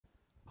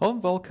Hello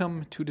and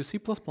welcome to the C++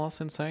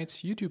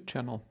 Insights YouTube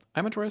channel.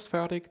 I'm Andreas.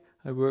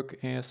 I work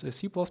as a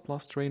C++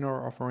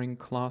 trainer offering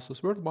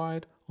classes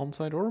worldwide,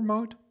 on-site or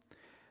remote.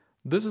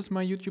 This is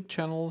my YouTube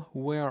channel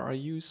where I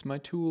use my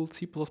tool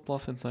C++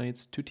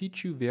 Insights to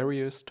teach you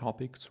various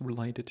topics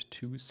related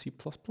to C++.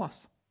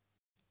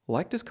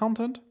 Like this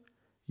content?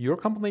 Your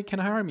company can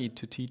hire me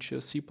to teach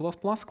a C++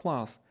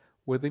 class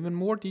with even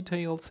more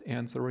details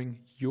answering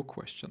your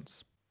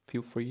questions.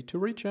 Feel free to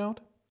reach out.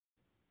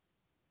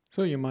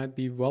 So you might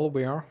be well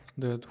aware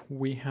that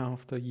we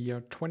have the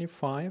year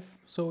 25,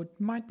 so it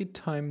might be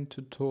time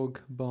to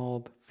talk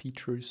about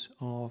features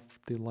of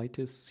the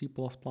latest C++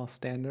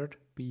 standard,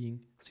 being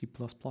C++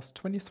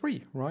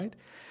 23, right?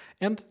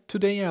 And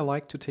today I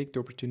like to take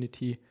the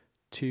opportunity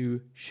to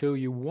show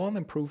you one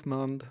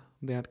improvement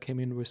that came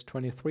in with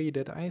 23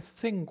 that I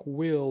think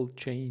will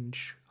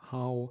change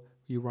how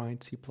we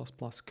write C++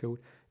 code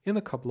in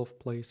a couple of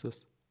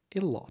places a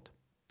lot.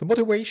 The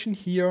motivation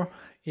here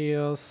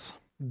is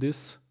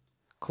this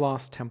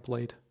class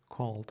template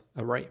called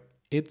array.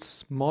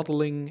 It's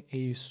modeling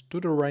a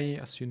std array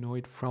as you know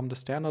it from the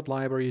standard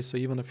library, so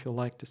even if you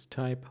like this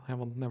type,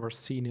 haven't never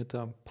seen it,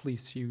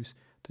 please use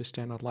the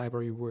standard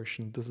library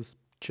version. This is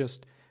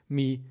just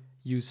me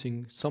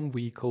using some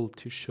vehicle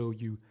to show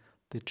you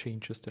the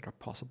changes that are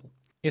possible.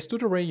 A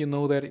std array, you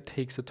know that it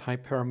takes a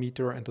type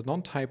parameter and a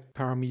non-type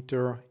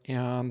parameter,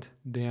 and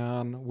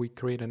then we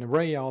create an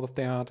array out of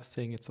that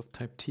saying it's of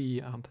type t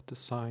and the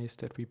size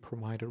that we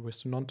provided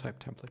with the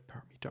non-type template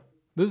parameter.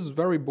 This is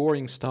very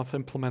boring stuff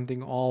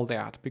implementing all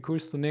that,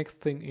 because the next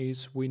thing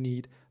is we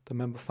need the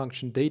member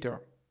function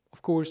data.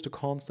 Of course, the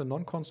const and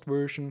non-const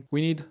version.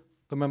 We need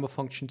the member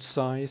function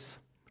size,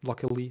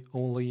 luckily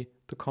only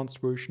the const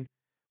version.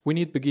 We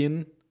need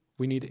begin,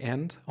 we need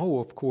end, oh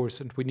of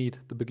course, and we need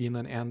the begin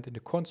and end in the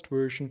const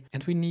version.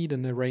 And we need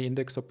an array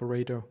index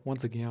operator,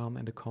 once again,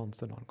 in the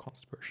const and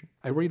non-const version.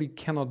 I really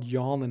cannot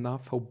yawn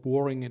enough how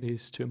boring it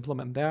is to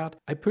implement that.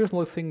 I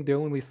personally think the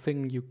only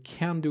thing you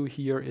can do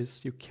here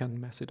is you can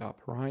mess it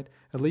up, right?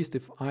 At least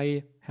if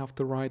I have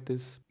to write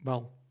this,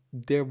 well,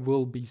 there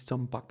will be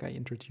some bug I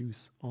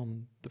introduce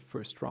on the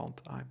first round,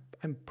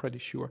 I'm pretty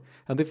sure.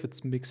 And if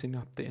it's mixing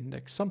up the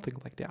index, something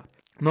like that.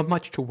 Not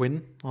much to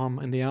win.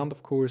 In the end,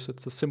 of course,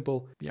 it's a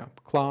simple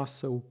class,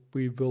 so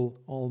we will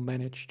all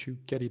manage to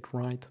get it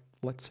right,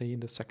 let's say in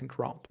the second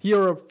round.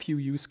 Here are a few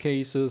use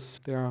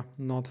cases. They are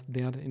not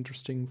that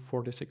interesting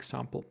for this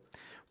example.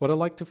 What I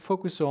like to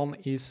focus on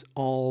is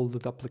all the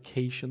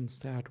duplications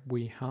that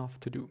we have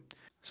to do.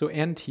 So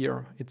end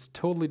here, it's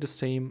totally the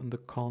same in the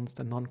const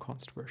and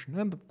non-const version.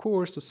 And of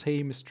course, the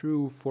same is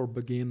true for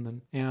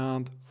begin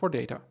and for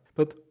data.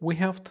 But we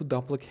have to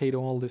duplicate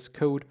all this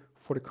code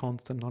for the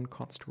const and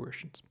non-const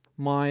versions.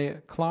 My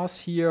class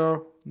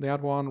here,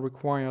 that one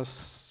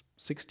requires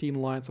 16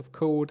 lines of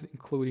code,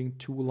 including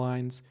 2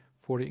 lines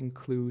for the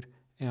include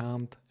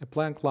and a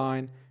blank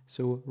line.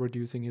 So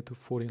reducing it to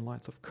 14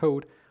 lines of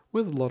code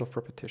with a lot of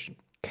repetition.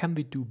 Can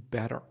we do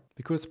better?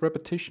 Because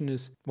repetition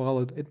is, well,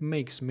 it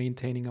makes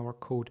maintaining our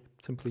code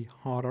simply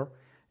harder,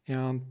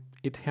 and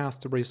it has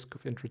the risk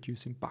of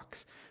introducing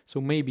bugs. So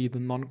maybe the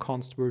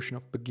non-const version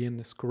of begin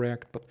is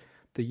correct, but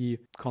the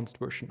const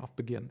version of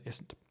begin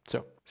isn't.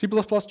 So C++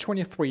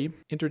 23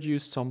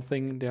 introduced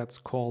something that's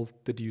called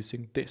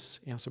deducing this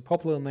as a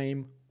popular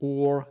name,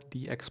 or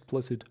the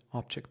explicit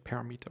object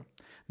parameter.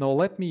 Now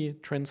let me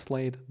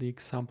translate the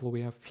example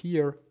we have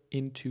here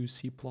into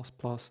C++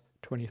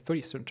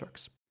 23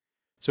 syntax.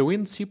 So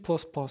in C++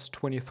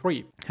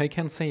 23, I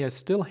can say I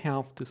still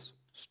have this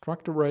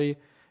struct array.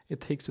 It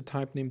takes a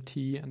type name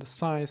t and a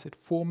size. It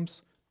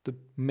forms the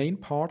main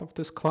part of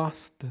this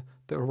class, the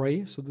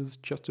array. So this is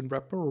just a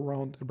wrapper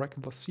around a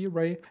regular C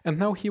array. And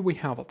now here we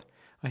have it.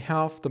 I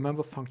have the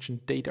member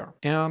function data.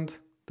 And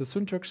the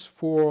syntax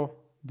for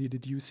the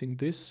deducing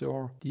this,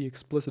 or the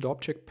explicit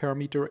object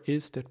parameter,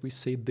 is that we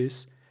say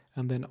this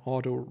and then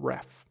auto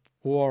ref,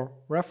 or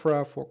ref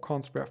or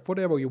const ref,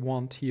 whatever you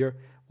want here,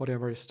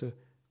 whatever is the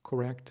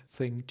correct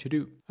thing to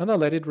do. And I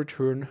let it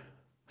return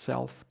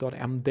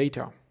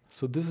self.mdata.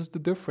 So this is the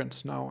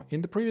difference now.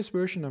 In the previous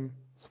version, I'm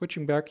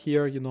switching back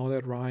here, you know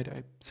that, right?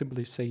 I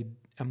simply say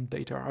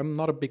mdata. I'm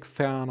not a big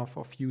fan of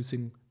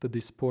using the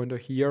this pointer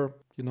here,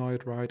 you know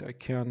it, right? I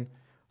can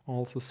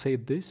also say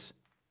this.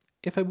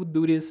 If I would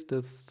do this,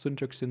 the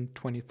syntax in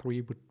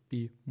 23 would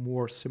be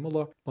more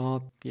similar,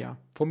 but yeah,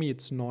 for me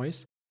it's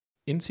noise.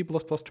 In C++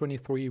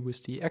 23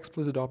 with the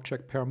explicit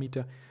object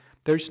parameter,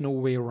 there's no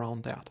way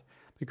around that.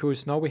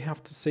 Because now we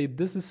have to say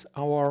this is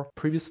our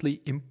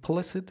previously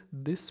implicit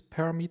this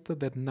parameter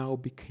that now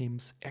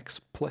becomes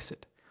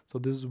explicit. So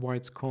this is why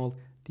it's called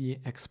the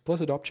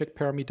explicit object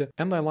parameter.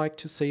 And I like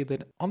to say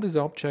that on this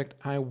object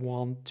I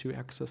want to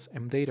access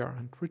mdata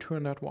and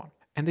return that one.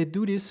 And they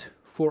do this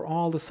for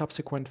all the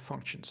subsequent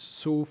functions.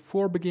 So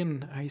for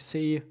begin I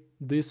say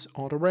this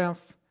autoref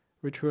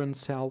return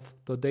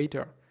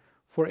self.data.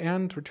 For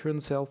end return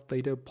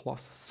self.data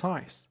plus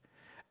size.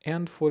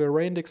 And for the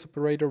array index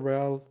operator,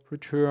 well,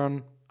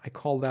 return I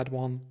call that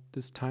one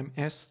this time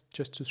S,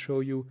 just to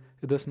show you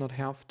it does not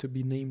have to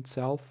be named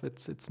self.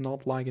 It's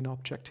not like in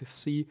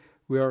Objective-C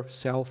where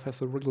self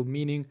has a real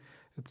meaning.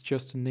 It's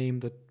just a name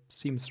that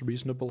seems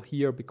reasonable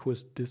here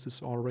because this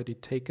is already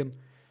taken.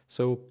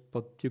 So,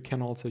 but you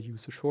can also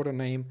use a shorter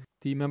name.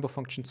 The member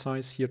function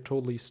size here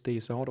totally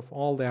stays out of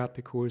all that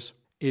because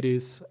it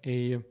is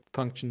a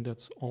function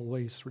that's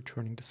always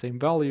returning the same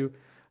value.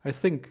 I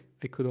think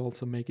I could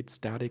also make it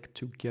static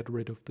to get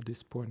rid of the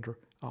this pointer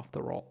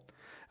after all.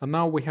 And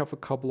now we have a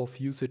couple of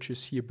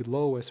usages here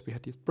below as we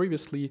had it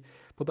previously,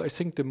 but I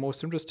think the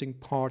most interesting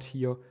part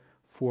here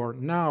for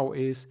now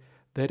is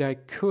that I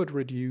could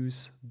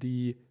reduce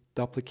the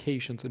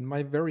duplications. In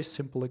my very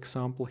simple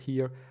example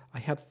here, I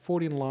had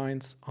 14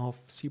 lines of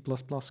C++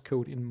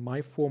 code in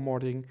my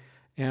formatting,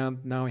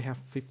 and now I have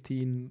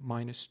 15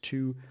 minus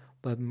 2.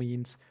 That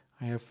means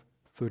I have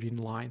 13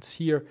 lines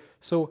here.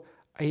 So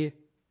I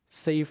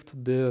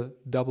saved the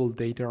double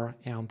data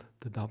and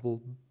the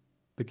double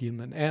begin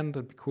and end,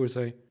 and because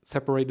I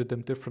separated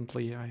them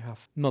differently, I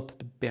have not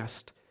the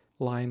best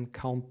line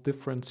count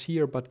difference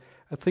here, but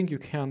I think you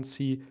can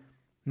see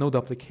no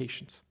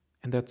duplications,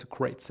 and that's a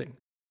great thing.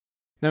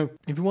 Now,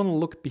 if you want to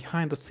look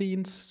behind the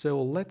scenes,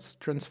 so let's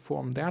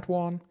transform that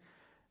one,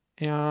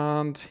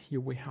 and here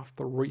we have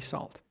the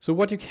result. So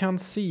what you can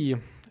see,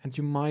 and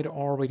you might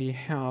already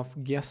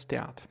have guessed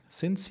that,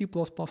 since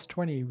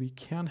C++20 we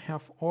can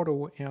have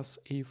auto as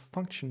a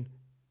function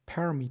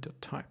parameter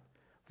type.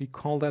 We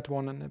call that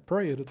one an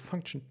abbreviated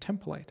function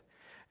template,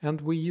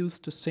 and we use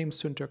the same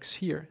syntax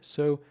here.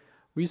 So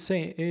we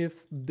say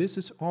if this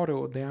is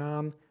auto,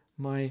 then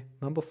my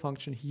member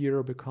function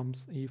here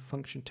becomes a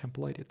function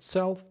template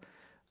itself.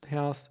 It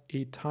has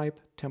a type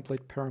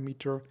template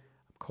parameter.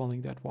 I'm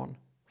calling that one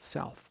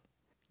self.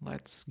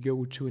 Let's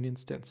go to an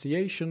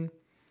instantiation.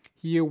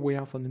 Here we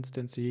have an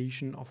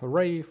instantiation of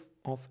array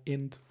of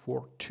int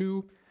for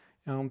 2,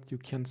 and you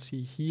can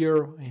see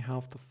here I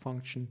have the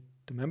function,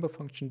 the member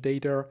function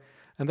data,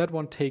 and that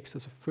one takes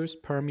as a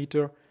first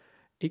parameter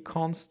a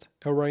const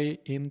array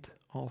int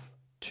of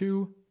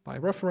 2 by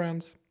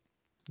reference.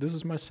 This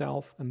is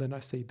myself, and then I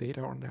say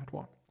data on that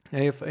one.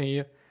 I have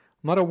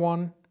another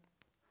one,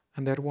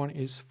 and that one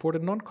is for the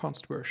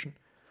non-const version.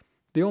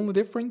 The only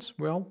difference,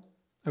 well,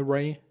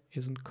 array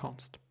isn't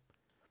const.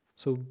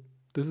 So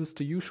this is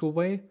the usual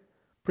way.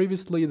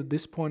 Previously, the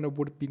this pointer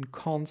would have been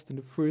const in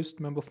the first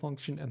member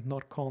function and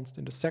not const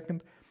in the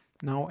second.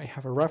 Now I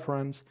have a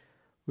reference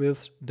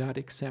with that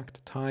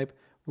exact type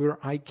where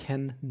I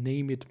can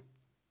name it.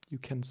 You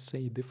can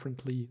say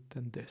differently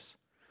than this.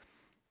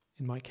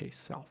 In my case,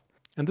 self.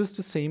 And this is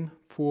the same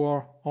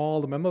for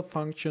all the member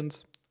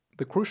functions.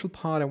 The crucial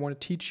part I want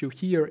to teach you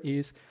here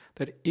is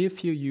that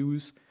if you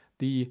use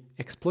the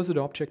explicit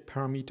object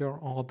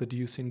parameter or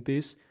deducing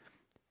this,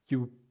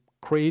 you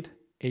create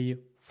a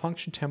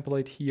function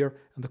template here,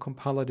 and the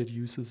compiler that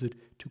uses it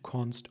to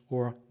const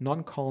or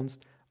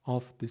non-const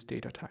of this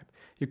data type.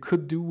 You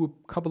could do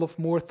a couple of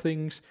more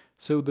things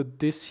so that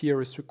this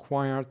here is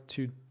required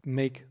to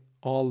make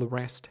all the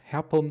rest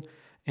happen,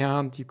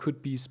 and you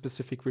could be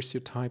specific with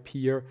your type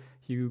here.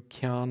 You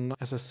can,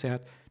 as I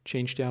said,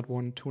 change that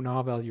one to an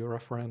R value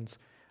reference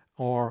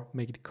or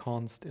make it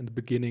const in the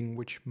beginning,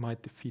 which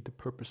might defeat the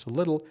purpose a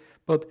little,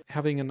 but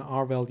having an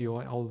R value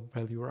or L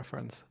value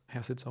reference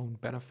has its own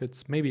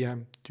benefits. Maybe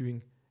I'm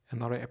doing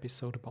another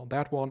episode about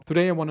that one.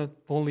 Today I wanted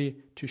only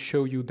to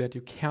show you that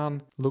you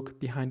can look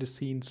behind the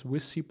scenes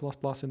with C++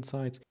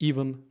 insights,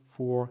 even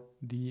for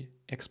the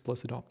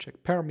explicit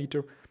object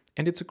parameter.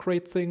 And it's a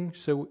great thing.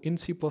 So in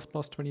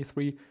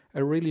C++23, I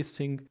really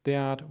think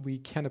that we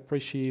can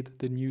appreciate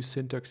the new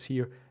syntax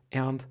here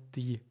and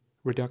the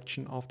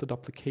reduction of the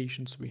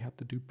duplications we had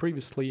to do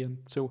previously. And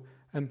so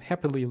I'm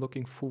happily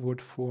looking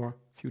forward for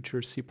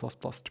future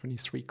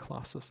C++23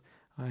 classes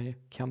I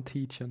can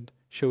teach and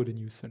show the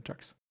new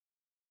syntax.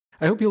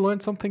 I hope you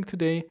learned something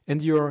today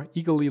and you're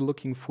eagerly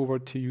looking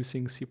forward to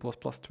using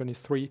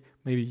C++23.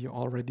 Maybe you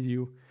already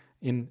do.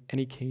 In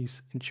any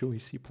case, enjoy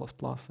C++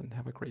 and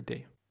have a great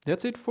day.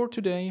 That's it for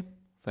today.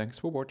 Thanks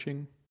for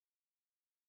watching.